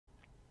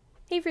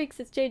Hey freaks,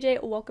 it's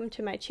JJ. Welcome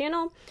to my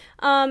channel.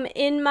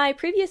 In my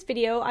previous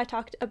video, I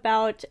talked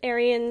about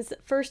Ayreon's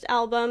first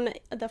album,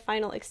 The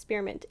Final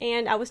Experiment,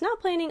 and I was not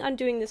planning on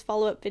doing this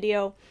follow-up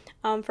video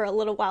for a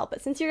little while,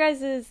 but since your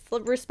guys'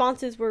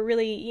 responses were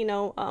really,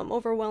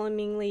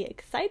 overwhelmingly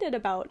excited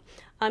about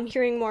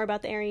hearing more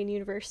about the Ayreon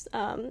universe,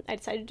 I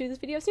decided to do this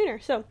video sooner.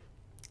 So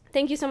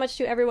thank you so much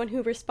to everyone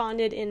who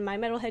responded in my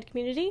Metalhead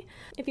community.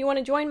 If you want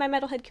to join my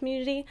Metalhead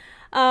community,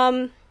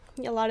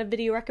 a lot of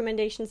video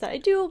recommendations that I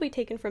do will be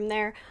taken from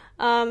there.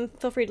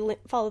 Feel free to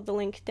follow the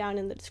link down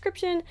in the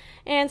description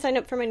and sign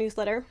up for my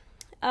newsletter.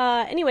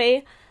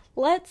 Anyway,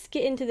 let's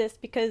get into this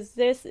because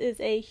this is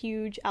a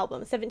huge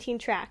album, 17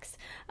 tracks.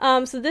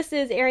 So this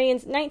is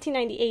Ayreon's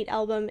 1998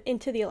 album,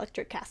 Into the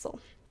Electric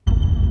Castle.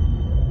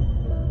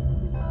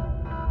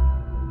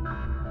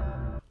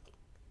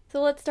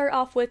 So let's start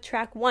off with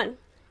track 1.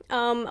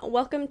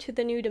 Welcome to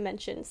the New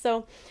Dimension.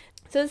 So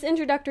this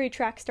introductory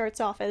track starts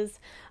off as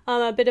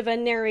a bit of a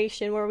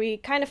narration where we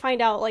kind of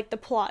find out like the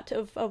plot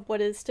of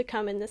what is to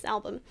come in this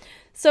album.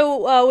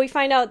 So we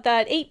find out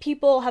that 8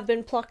 people have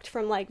been plucked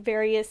from like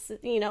various,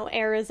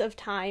 eras of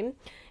time,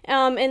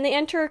 and they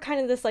enter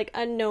kind of this like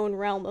unknown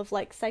realm of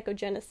like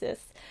psychogenesis,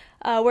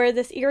 where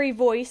this eerie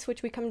voice,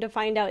 which we come to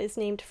find out is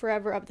named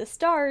Forever of the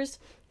Stars,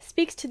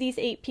 speaks to these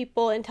 8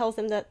 people and tells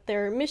them that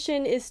their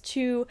mission is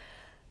to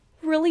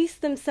release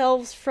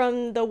themselves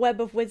from the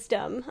web of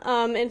wisdom,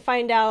 and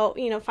find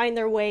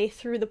their way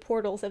through the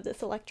portals of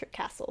this electric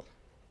castle.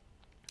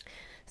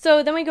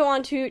 So then we go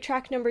on to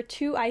track number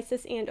 2,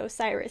 Isis and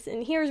Osiris,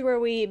 and here's where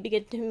we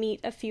begin to meet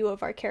a few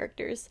of our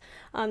characters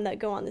that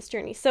go on this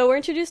journey. So we're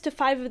introduced to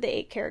 5 of the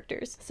 8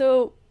 characters.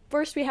 So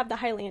first we have the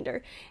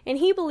Highlander, and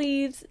he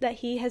believes that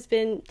he has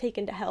been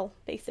taken to hell,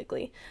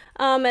 basically.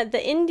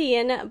 The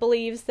Indian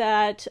believes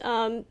that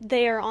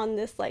they are on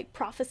this like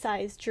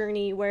prophesized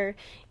journey where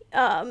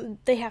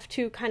they have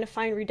to kind of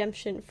find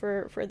redemption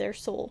for their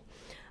soul.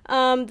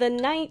 The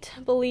Knight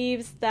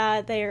believes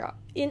that they are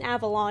in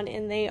Avalon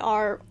and they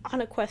are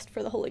on a quest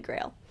for the Holy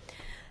Grail.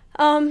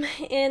 And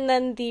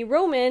then the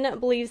Roman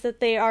believes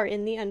that they are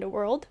in the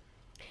underworld.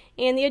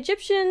 And the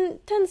Egyptian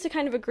tends to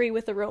kind of agree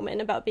with the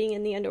Roman about being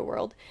in the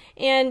underworld.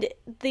 And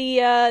the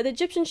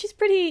Egyptian, she's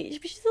a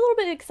little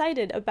bit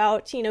excited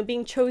about,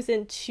 being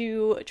chosen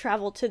to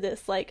travel to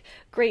this like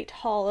great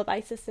hall of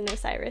Isis and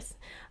Osiris.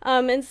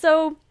 And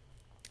so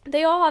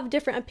they all have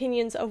different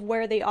opinions of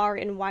where they are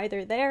and why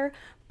they're there,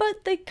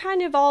 but they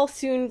kind of all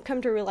soon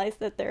come to realize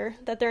that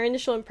their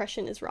initial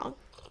impression is wrong.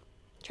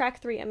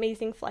 Track 3,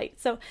 Amazing Flight.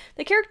 So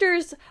the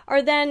characters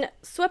are then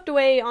swept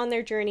away on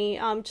their journey,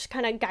 just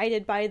kind of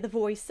guided by the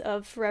voice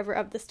of Forever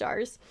of the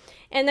Stars.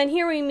 And then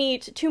here we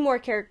meet 2 more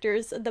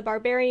characters, the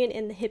Barbarian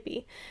and the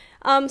Hippie.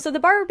 So the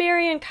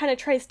Barbarian kind of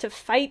tries to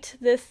fight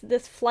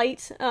this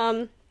flight,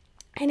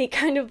 and he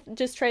kind of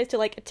just tries to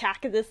like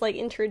attack this like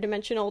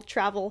interdimensional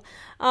travel.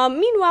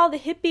 Meanwhile, the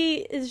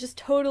hippie is just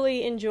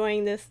totally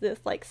enjoying this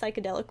like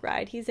psychedelic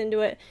ride. He's into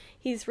it.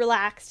 He's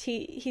relaxed.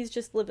 He's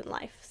just living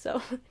life.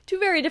 So 2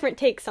 very different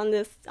takes on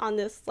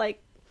this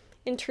like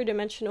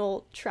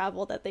interdimensional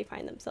travel that they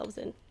find themselves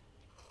in.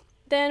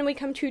 Then we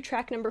come to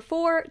track number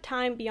 4,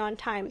 Time Beyond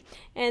Time,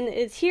 and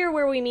it's here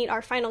where we meet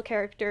our final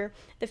character,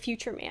 the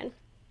Future Man.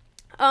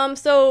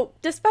 So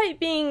despite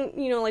being,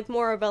 like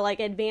more of a like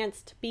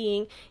advanced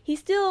being, he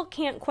still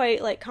can't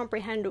quite like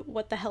comprehend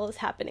what the hell is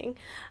happening.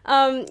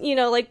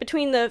 Like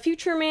between the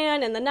Future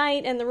Man and the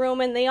Knight and the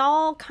Roman, they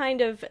all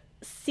kind of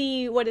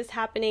see what is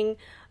happening,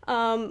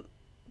 but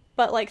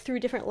like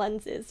through different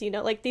lenses,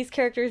 like these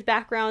characters'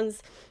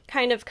 backgrounds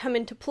kind of come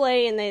into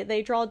play and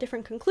they draw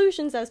different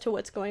conclusions as to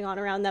what's going on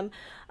around them.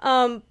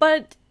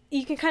 But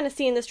you can kind of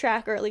see in this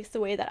track, or at least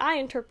the way that I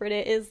interpret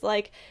it, is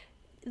like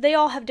they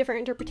all have different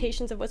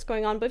interpretations of what's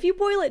going on, but if you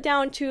boil it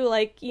down to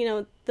like,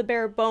 the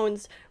bare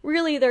bones,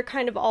 really they're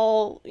kind of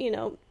all,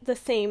 the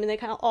same, and they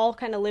all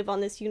kind of live on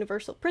this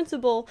universal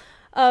principle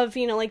of,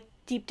 like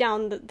deep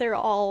down they're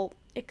all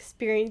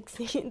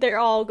experiencing, they're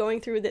all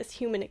going through this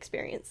human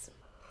experience.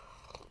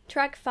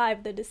 Track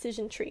 5, The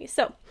Decision Tree.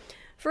 So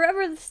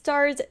Forever the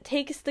Stars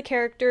takes the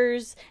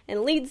characters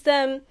and leads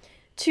them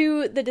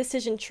to the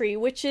Decision Tree,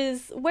 which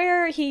is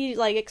where he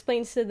like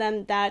explains to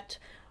them that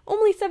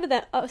only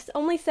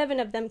 7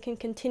 of them can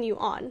continue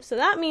on. So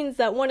that means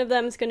that one of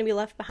them is going to be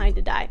left behind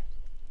to die.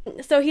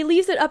 So he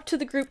leaves it up to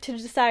the group to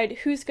decide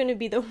who's going to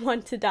be the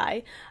one to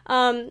die.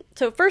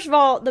 So first of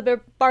all, the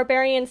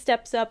Barbarian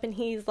steps up and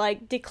he's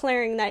like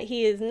declaring that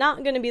he is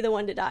not going to be the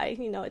one to die.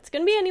 It's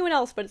going to be anyone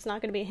else, but it's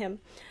not going to be him.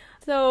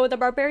 So the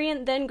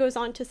Barbarian then goes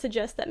on to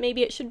suggest that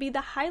maybe it should be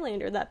the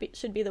Highlander that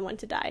should be the one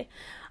to die.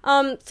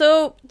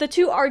 So the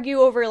 2 argue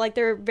over like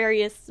their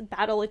various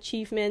battle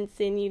achievements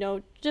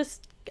and,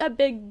 just a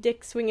big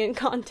dick swinging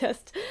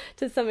contest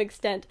to some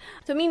extent.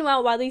 So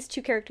meanwhile, while these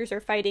 2 characters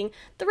are fighting,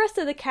 the rest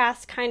of the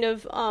cast kind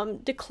of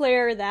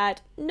declare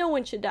that no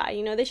one should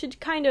die. They should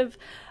kind of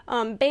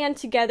band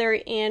together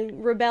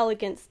and rebel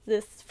against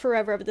this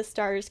Forever of the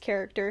Stars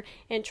character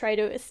and try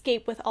to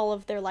escape with all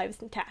of their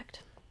lives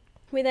intact.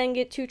 We then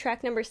get to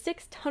track number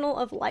 6, Tunnel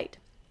of Light.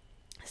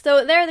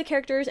 So there the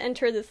characters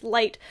enter this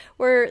light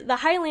where the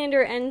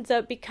Highlander ends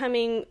up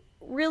becoming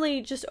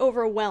really just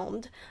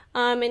overwhelmed,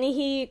 and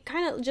he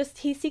kind of just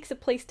he seeks a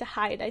place to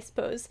hide, I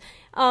suppose,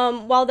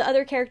 while the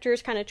other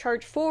characters kind of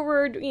charge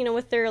forward,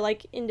 with their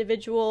like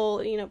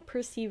individual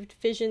perceived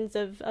visions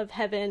of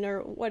heaven or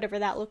whatever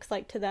that looks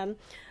like to them.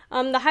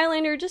 The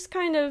Highlander just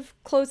kind of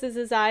closes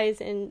his eyes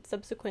and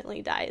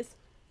subsequently dies.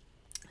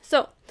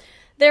 So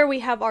there we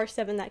have our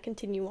 7 that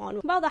continue on,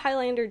 while the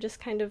Highlander just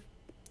kind of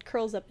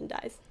curls up and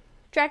dies.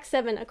 Track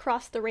 7,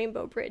 Across the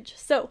Rainbow Bridge.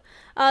 So,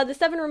 the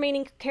 7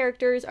 remaining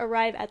characters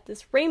arrive at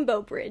this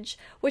rainbow bridge,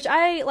 which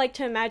I like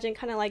to imagine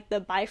kind of like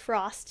the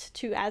Bifrost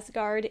to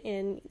Asgard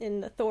in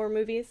the Thor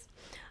movies.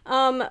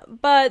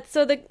 But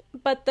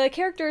the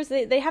characters,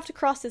 they have to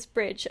cross this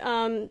bridge.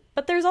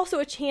 But there's also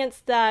a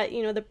chance that,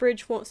 the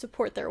bridge won't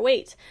support their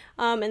weight,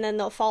 and then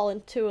they'll fall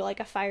into like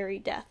a fiery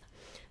death.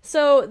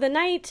 So the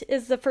knight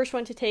is the first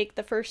one to take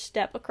the first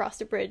step across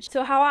the bridge.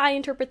 So how I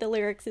interpret the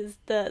lyrics is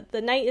the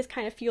knight is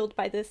kind of fueled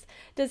by this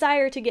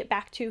desire to get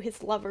back to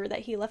his lover that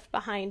he left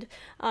behind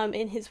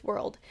in his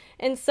world.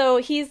 And so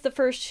he's the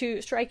first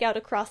to strike out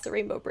across the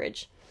rainbow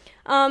bridge.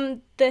 The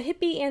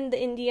hippie and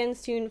the Indian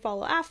soon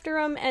follow after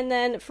him, and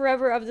then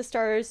Forever of the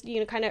Stars,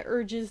 kind of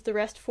urges the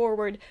rest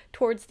forward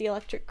towards the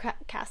electric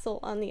castle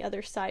on the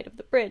other side of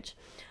the bridge.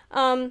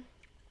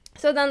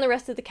 So then the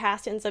rest of the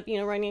cast ends up,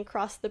 running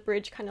across the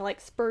bridge, kind of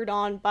like spurred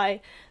on by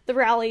the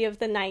rally of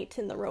the knight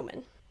and the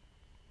Roman.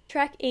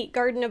 Track 8,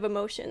 Garden of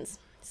Emotions.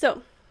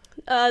 So,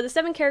 the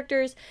 7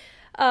 characters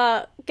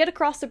get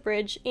across the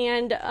bridge,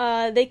 and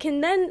they can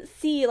then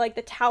see like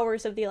the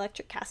towers of the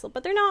electric castle,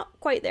 but they're not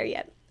quite there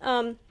yet.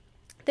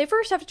 They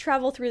first have to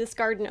travel through this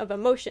Garden of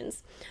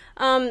Emotions.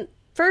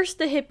 First,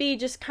 the hippie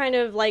just kind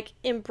of like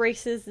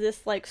embraces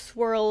this like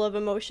swirl of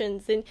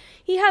emotions, and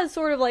he has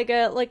sort of like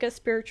a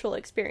spiritual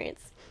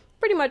experience.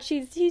 Pretty much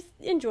he's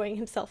enjoying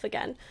himself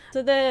again.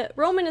 So the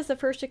Roman is the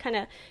first to kind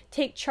of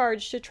take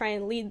charge to try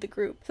and lead the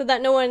group so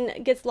that no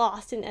one gets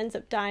lost and ends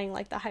up dying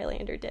like the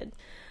Highlander did.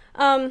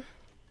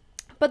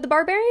 But the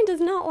barbarian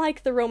does not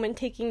like the Roman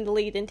taking the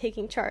lead and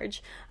taking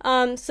charge.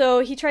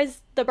 So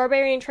the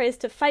barbarian tries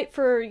to fight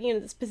for,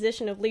 this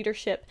position of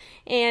leadership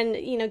and,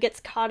 gets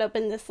caught up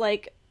in this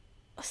like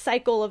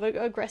cycle of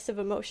aggressive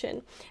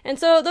emotion. And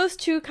so those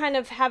two kind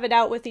of have it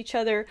out with each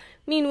other.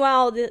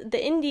 Meanwhile,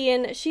 the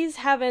Indian, she's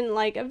having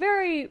like a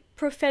very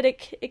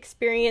prophetic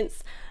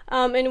experience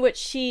in which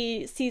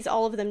she sees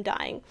all of them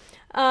dying.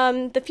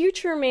 The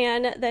future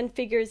man then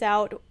figures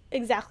out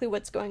exactly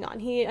what's going on.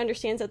 He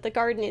understands that the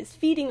garden is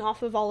feeding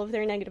off of all of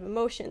their negative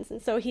emotions,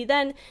 and so he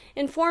then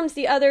informs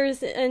the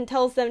others and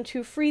tells them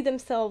to free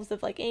themselves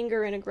of like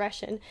anger and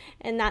aggression,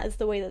 and that is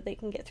the way that they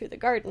can get through the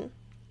garden.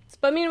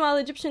 But meanwhile,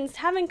 the Egyptian's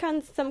having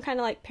some kind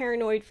of like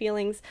paranoid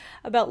feelings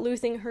about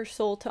losing her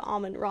soul to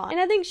Amun-Ra. And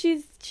I think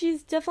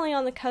she's definitely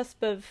on the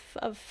cusp of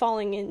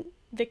falling in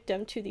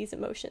victim to these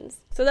emotions.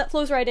 So that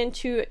flows right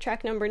into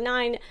track number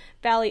 9,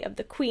 Valley of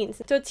the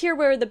Queens. So it's here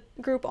where the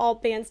group all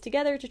bands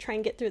together to try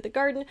and get through the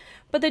garden,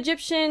 but the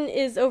Egyptian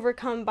is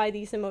overcome by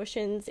these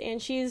emotions, and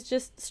she's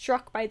just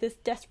struck by this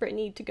desperate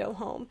need to go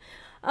home.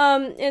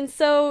 And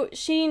so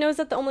she knows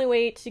that the only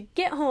way to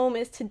get home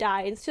is to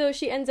die, and so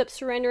she ends up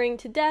surrendering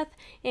to death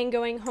and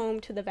going home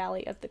to the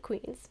Valley of the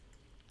Queens.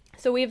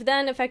 So we've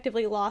then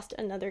effectively lost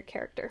another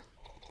character.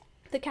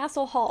 The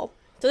Castle Hall.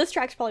 So this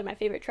track's probably my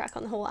favorite track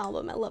on the whole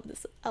album. I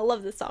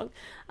love this song.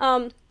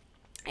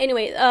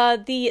 Anyway,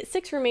 the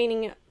 6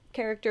 remaining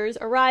characters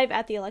arrive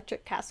at the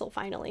electric castle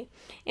finally,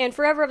 and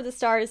Forever of the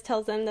Stars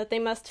tells them that they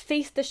must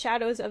face the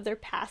shadows of their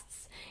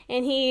pasts,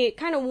 and he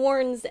kind of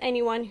warns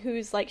anyone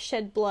who's like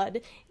shed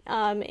blood,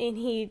 and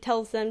he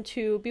tells them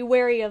to be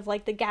wary of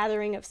like the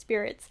gathering of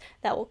spirits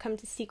that will come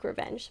to seek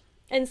revenge.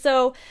 And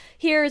so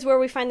here's where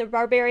we find the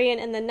barbarian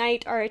and the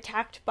knight are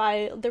attacked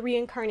by the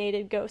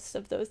reincarnated ghosts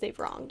of those they've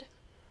wronged.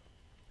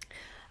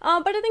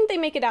 But I think they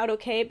make it out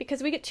okay,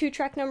 because we get to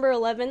track number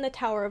 11, the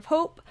Tower of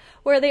Hope,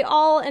 where they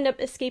all end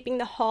up escaping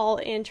the hall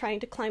and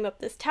trying to climb up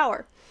this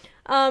tower.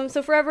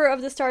 So Forever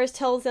of the Stars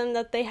tells them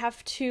that they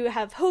have to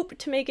have hope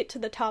to make it to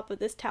the top of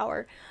this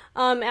tower.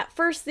 At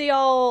first they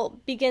all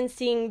begin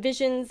seeing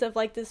visions of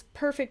like this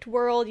perfect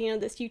world,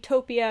 this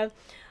utopia.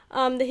 The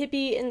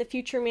hippie and the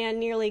future man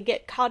nearly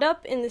get caught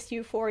up in this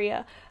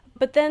euphoria,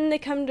 but then they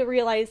come to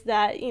realize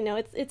that,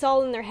 it's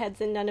all in their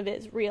heads and none of it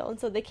is real, and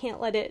so they can't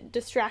let it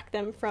distract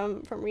them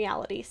from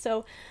reality.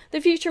 So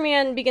the future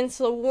man begins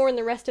to warn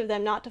the rest of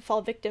them not to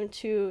fall victim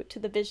to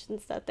the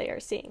visions that they are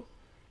seeing.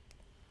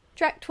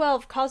 Track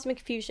 12, Cosmic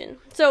Fusion.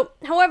 So,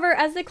 however,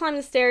 as they climb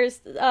the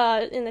stairs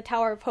in the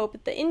Tower of Hope,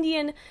 the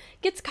Indian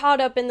gets caught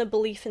up in the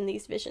belief in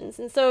these visions.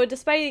 And so,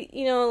 despite,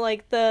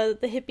 like the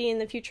hippie and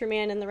the future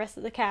man and the rest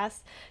of the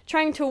cast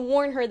trying to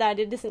warn her that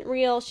it isn't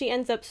real, she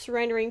ends up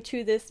surrendering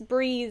to this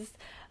breeze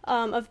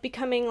of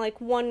becoming like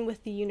one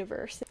with the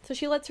universe. So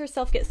she lets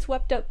herself get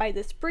swept up by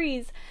this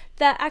breeze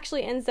that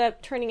actually ends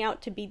up turning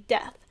out to be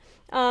death.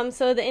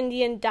 So the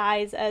Indian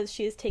dies as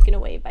she is taken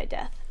away by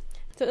death.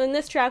 So in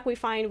this track we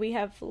find we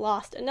have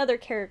lost another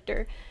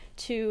character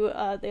to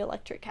the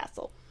electric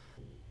castle.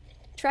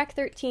 Track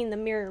 13, the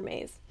Mirror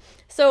Maze.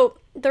 So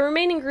the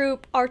remaining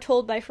group are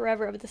told by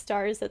Forever of the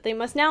Stars that they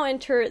must now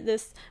enter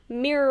this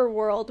mirror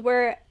world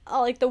where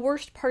like the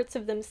worst parts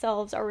of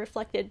themselves are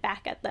reflected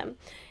back at them,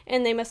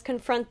 and they must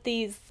confront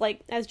these, like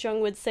as Jung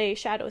would say,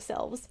 shadow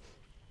selves.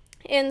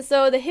 And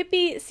so the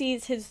hippie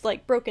sees his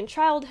like broken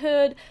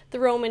childhood, the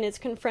Roman is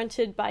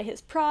confronted by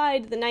his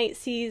pride, the knight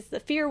sees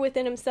the fear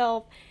within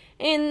himself,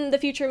 and the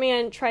future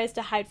man tries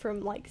to hide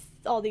from like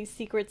all these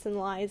secrets and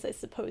lies I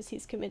suppose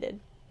he's committed.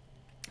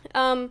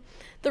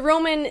 The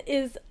Roman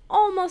is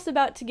almost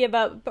about to give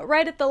up, but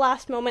right at the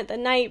last moment, the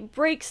knight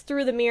breaks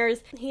through the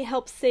mirrors. He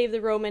helps save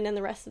the Roman and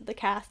the rest of the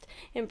cast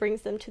and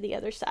brings them to the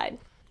other side.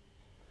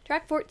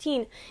 Track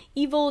 14,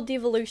 Evil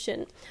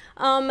Devolution.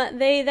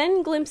 They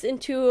then glimpse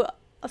into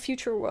a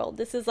future world.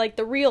 This is like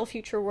the real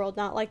future world,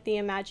 not like the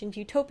imagined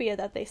utopia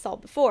that they saw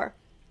before.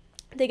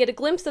 They get a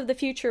glimpse of the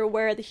future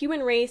where the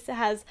human race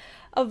has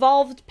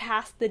evolved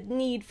past the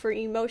need for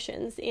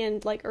emotions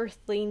and like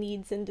earthly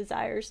needs and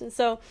desires. And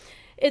so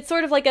it's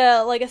sort of like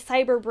a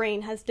cyber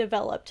brain has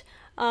developed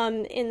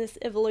in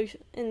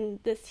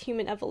this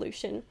human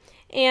evolution.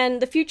 And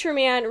the future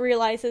man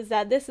realizes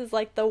that this is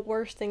like the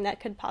worst thing that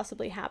could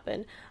possibly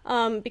happen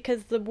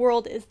because the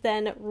world is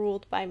then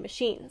ruled by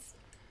machines.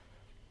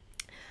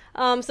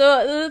 So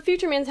the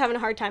future man's having a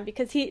hard time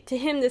because to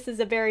him this is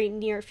a very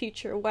near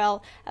future,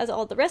 while as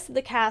all the rest of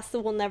the cast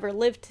will never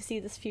live to see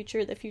this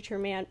future, the future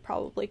man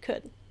probably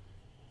could.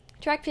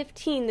 Track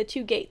 15, the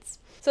Two Gates.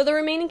 So the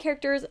remaining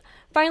characters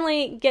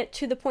finally get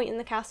to the point in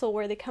the castle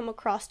where they come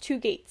across two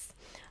gates.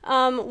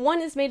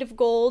 One is made of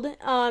gold,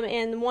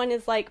 and one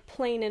is like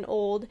plain and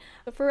old.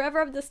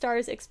 Forever of the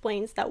Stars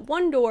explains that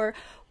one door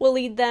will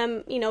lead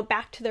them,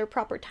 back to their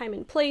proper time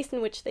and place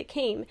in which they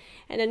came,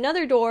 and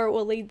another door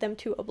will lead them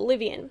to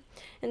oblivion.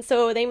 And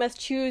so they must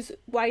choose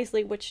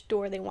wisely which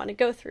door they want to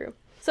go through.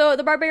 So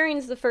the barbarian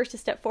is the first to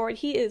step forward.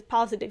 He is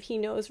positive he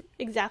knows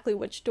exactly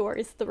which door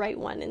is the right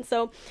one, and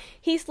so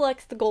he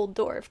selects the gold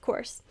door, of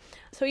course.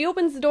 So he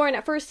opens the door, and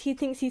at first he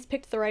thinks he's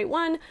picked the right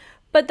one,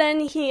 but then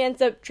he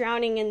ends up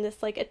drowning in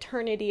this like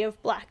eternity of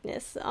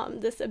blackness,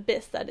 this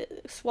abyss that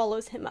it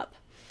swallows him up.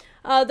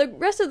 The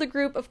rest of the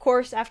group, of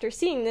course, after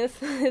seeing this,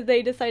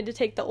 they decide to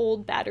take the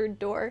old battered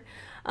door.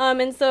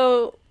 And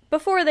so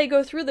before they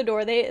go through the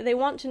door, they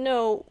want to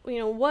know,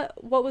 what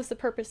was the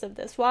purpose of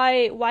this?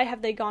 Why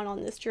have they gone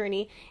on this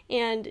journey?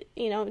 And,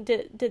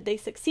 did they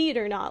succeed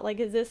or not?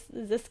 Like, is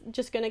this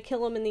just going to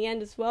kill them in the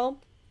end as well?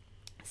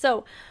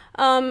 So,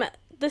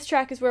 this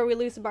track is where we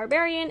lose the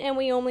barbarian, and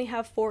we only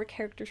have 4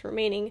 characters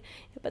remaining,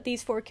 but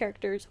these 4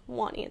 characters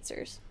want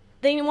answers.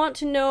 They want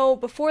to know,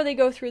 before they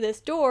go through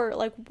this door,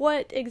 like,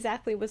 what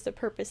exactly was the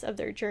purpose of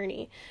their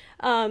journey?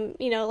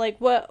 Like,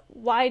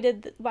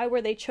 why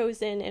were they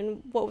chosen,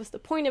 and what was the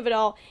point of it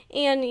all?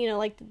 And,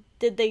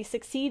 did they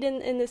succeed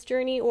in this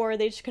journey, or are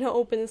they just going to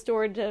open this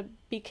door to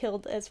be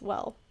killed as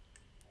well?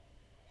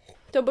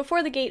 So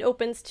before the gate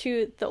opens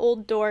to the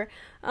old door,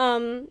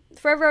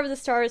 Forever of the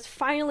Stars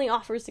finally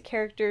offers the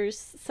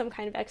characters some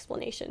kind of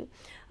explanation.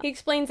 He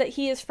explains that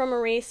he is from a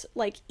race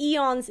like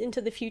eons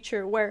into the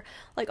future where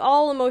like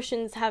all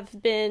emotions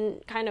have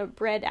been kind of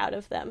bred out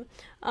of them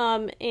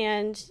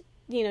and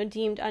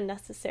deemed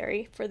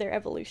unnecessary for their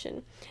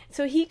evolution.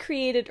 So he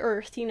created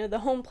Earth, the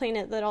home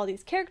planet that all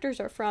these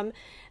characters are from,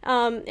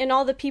 and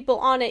all the people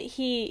on it,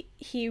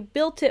 he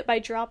built it by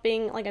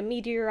dropping like a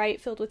meteorite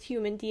filled with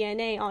human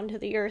DNA onto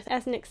the Earth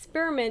as an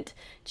experiment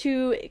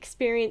to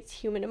experience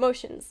human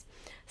emotions.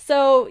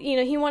 So,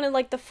 he wanted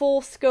like the full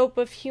scope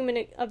of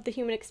the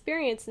human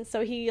experience, and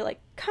so he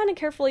like kind of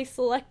carefully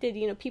selected,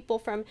 people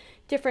from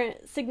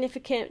different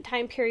significant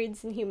time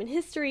periods in human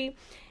history,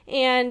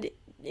 and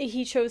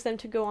he chose them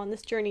to go on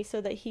this journey so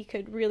that he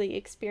could really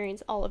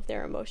experience all of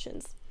their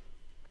emotions.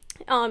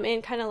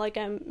 And kind of like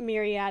a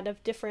myriad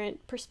of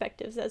different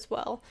perspectives as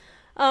well.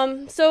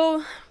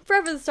 So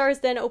Forever the Stars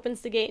then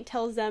opens the gate and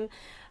tells them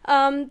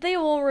they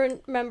will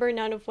remember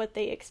none of what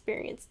they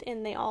experienced,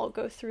 and they all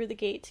go through the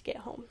gate to get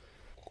home.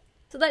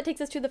 So that takes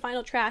us to the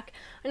final track,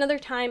 Another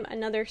Time,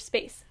 Another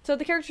Space. So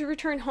the characters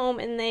return home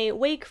and they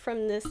wake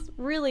from this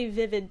really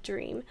vivid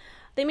dream.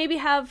 They maybe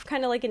have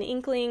kind of like an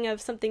inkling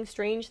of something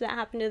strange that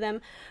happened to them,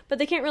 but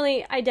they can't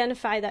really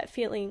identify that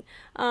feeling,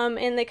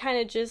 and they kind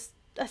of just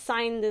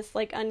assign this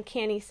like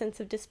uncanny sense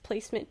of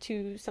displacement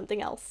to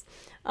something else.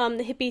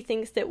 The hippie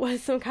thinks that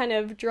was some kind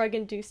of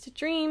drug-induced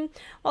dream,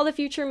 while the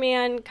future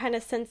man kind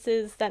of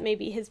senses that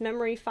maybe his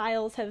memory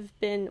files have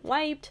been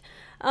wiped,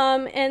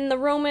 and the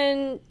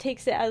Roman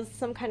takes it as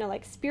some kind of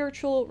like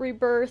spiritual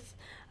rebirth,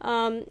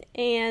 and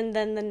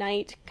then the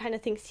knight kind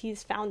of thinks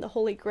he's found the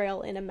Holy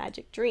Grail in a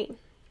magic dream.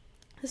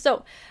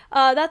 So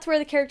that's where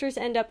the characters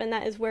end up, and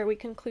that is where we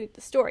conclude the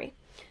story.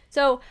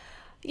 So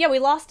yeah, we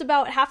lost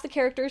about half the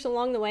characters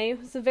along the way. It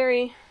was a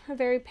very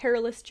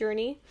perilous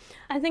journey.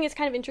 I think it's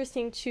kind of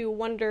interesting to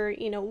wonder,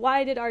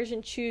 why did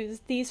Arjun choose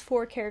these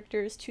 4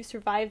 characters to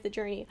survive the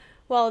journey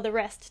while the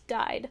rest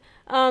died?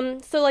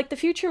 So like the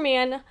future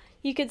man,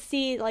 you could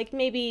see, like,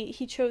 maybe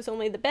he chose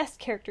only the best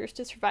characters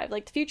to survive.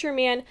 Like, the future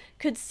man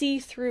could see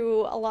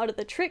through a lot of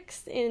the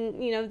tricks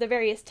in, you know, the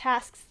various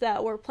tasks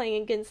that were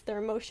playing against their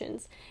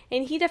emotions.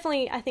 And he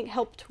definitely, I think,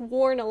 helped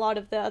warn a lot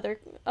of the other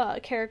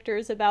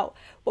characters about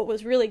what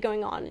was really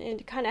going on,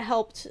 and kind of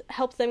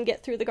helped them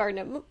get through the Garden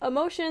of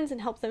Emotions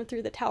and help them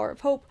through the Tower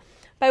of Hope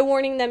by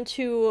warning them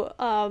to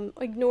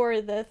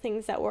ignore the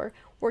things that were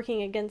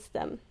working against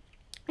them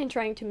and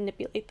trying to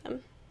manipulate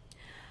them.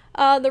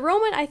 The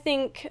Roman, I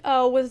think,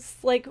 was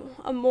like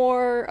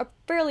a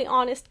fairly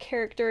honest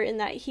character in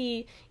that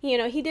he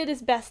did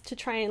his best to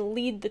try and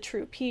lead the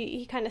troop.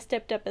 He kind of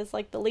stepped up as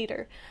like the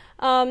leader,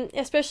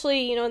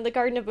 especially, you know, in the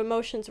Garden of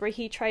Emotions, where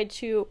he tried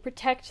to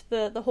protect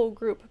the whole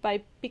group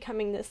by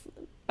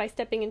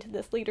stepping into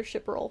this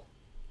leadership role.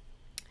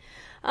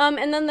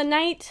 And then the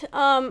Knight,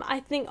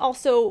 I think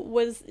also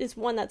is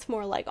one that's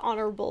more like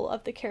honorable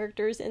of the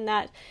characters, in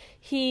that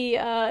he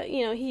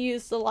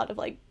used a lot of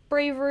like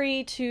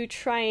bravery to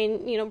try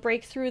and, you know,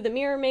 break through the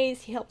mirror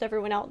maze. He helped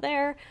everyone out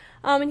there.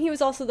 And he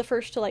was also the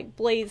first to like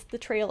blaze the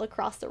trail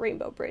across the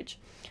Rainbow Bridge.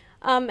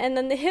 And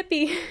then the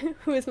hippie,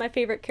 who is my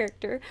favorite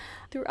character,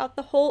 throughout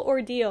the whole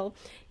ordeal,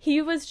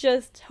 he was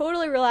just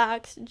totally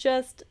relaxed,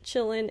 just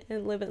chilling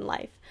and living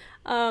life.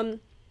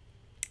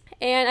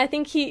 And I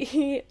think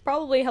he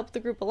probably helped the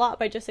group a lot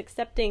by just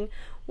accepting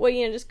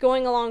just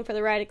going along for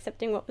the ride,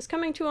 accepting what was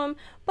coming to him,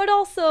 but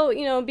also,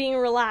 you know, being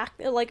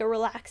like a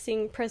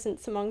relaxing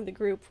presence among the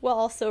group, while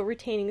also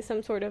retaining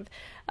some sort of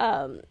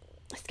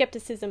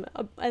skepticism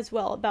as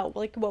well about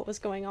like what was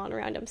going on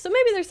around him. So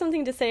maybe there's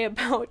something to say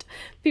about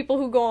people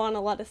who go on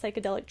a lot of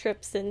psychedelic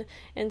trips and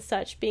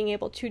such, being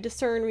able to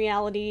discern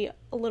reality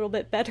a little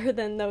bit better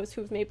than those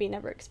who've maybe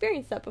never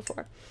experienced that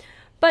before.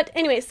 But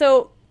anyway,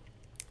 so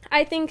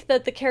I think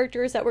that the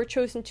characters that were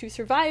chosen to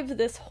survive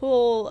this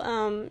whole,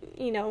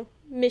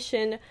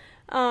 mission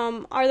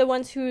are the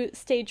ones who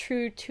stayed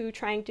true to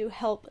trying to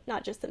help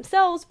not just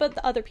themselves, but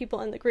the other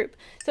people in the group.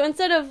 So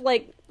instead of,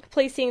 like,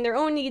 placing their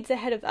own needs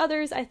ahead of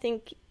others, I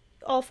think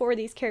all four of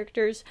these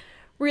characters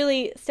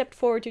really stepped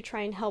forward to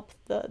try and help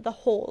the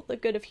whole, the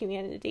good of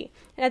humanity.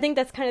 And I think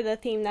that's kind of the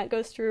theme that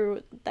goes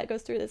through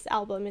this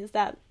album, is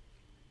that,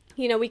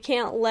 you know, we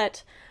can't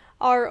let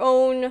our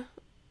own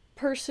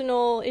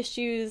personal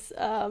issues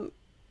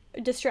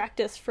distract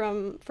us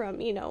from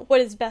you know, what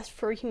is best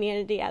for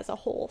humanity as a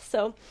whole.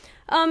 So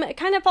it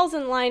kind of falls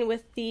in line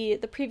with the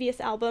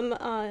previous album,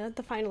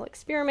 The Final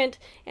Experiment,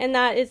 and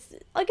that is,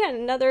 again,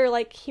 another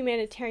like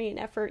humanitarian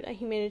effort, a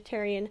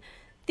humanitarian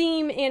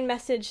theme and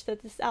message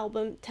that this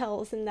album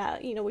tells, and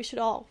that, you know, we should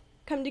all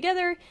come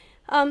together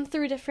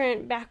through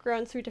different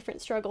backgrounds, through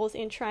different struggles,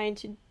 and try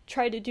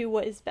to do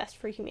what is best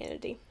for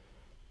humanity.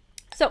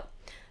 So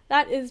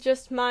that is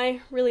just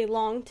my really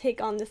long take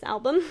on this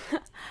album.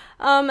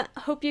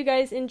 Hope you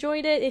guys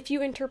enjoyed it. If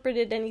you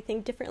interpreted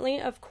anything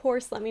differently, of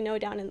course, let me know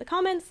down in the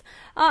comments.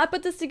 I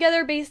put this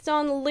together based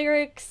on the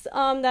lyrics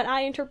that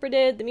I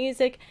interpreted, the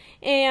music,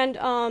 and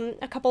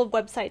a couple of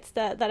websites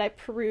that I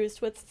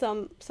perused with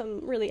some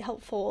really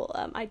helpful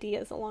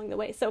ideas along the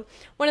way. So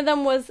one of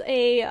them was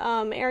a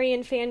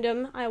Ayreon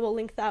fandom. I will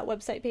link that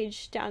website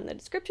page down in the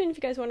description if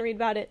you guys want to read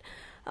about it.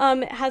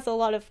 It has a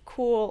lot of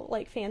cool,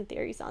 like, fan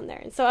theories on there,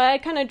 and so I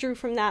kind of drew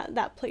from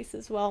that place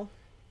as well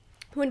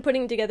when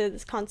putting together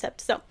this concept.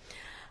 So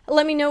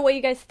let me know what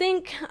you guys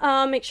think.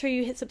 Make sure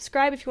you hit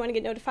subscribe if you want to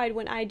get notified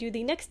when I do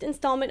the next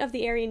installment of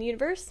the Ayreon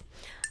universe,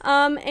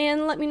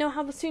 and let me know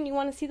how soon you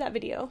want to see that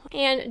video.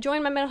 And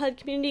join my metalhead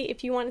community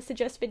if you want to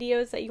suggest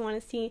videos that you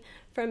want to see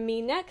from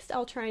me next.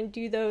 I'll try and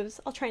do those.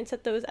 I'll try and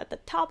set those at the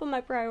top of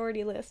my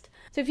priority list.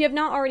 So if you have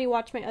not already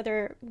watched my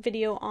other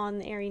video on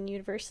the Ayreon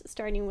universe,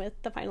 starting with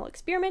The Final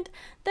Experiment,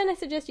 then I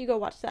suggest you go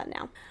watch that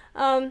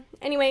now.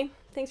 Anyway,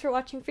 thanks for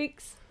watching,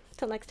 freaks.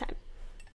 Till next time.